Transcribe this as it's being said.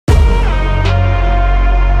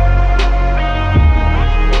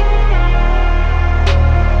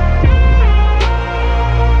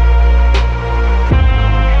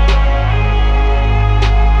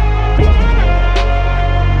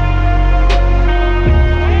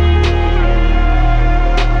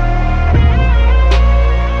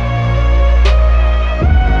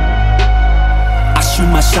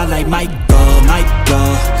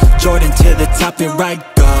top, here I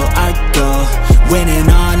go, winning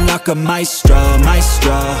on like a maestro,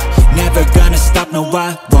 never gonna stop, no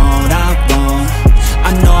I won't,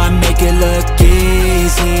 I know I make it look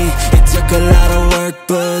easy, it took a lot of work,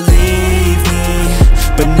 believe me,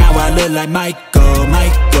 but now I look like Michael,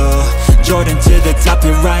 Jordan to the top,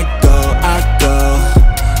 here I go,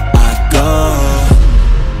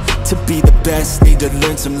 to be the best, need to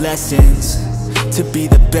learn some lessons, to be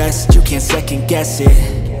the best, you can't second guess it,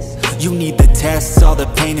 you need the tests, all the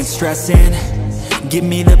pain and stressing, give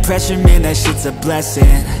me the pressure, man, that shit's a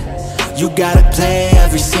blessing, you gotta play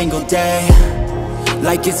every single day,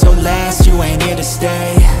 like it's your last, you ain't here to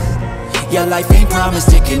stay, yeah, life ain't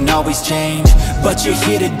promised, it can always change, but you're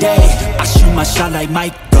here today, I shoot my shot like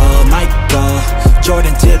Michael,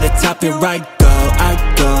 Jordan to the top, here I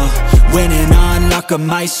go, winning on like a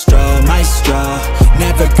maestro,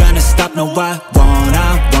 never gonna stop, no I won't,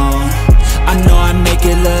 I know I make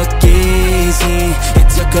it look easy, it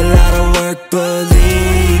took a lot of work,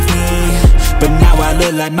 believe me, but now I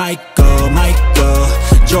look like Michael,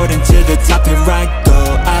 Jordan to the top, here I go,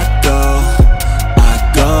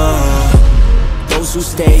 those who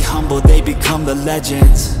stay humble, they become the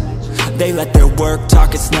legends, they let their work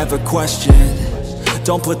talk, it's never questioned,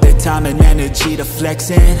 don't put their time and energy to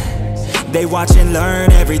flexing, they watch and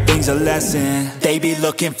learn, everything's a lesson, they be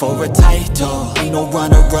looking for a title, ain't no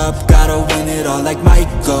runner-up, gotta win it all like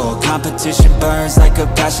Michael, competition burns like a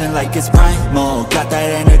passion, like it's primal, got that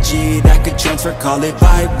energy that could transfer, call it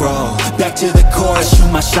viral, back to the core, I shoot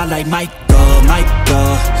my shot like Michael,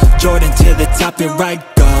 Jordan to the top, here I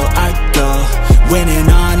go, winning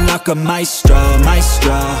on like a maestro,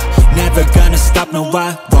 never gonna stop, no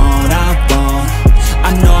I won't,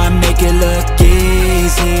 I know I make it look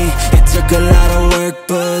easy, it took a lot of work,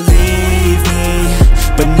 believe me,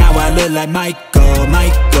 but now I look like Michael,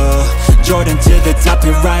 Jordan to the top,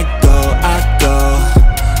 here I go.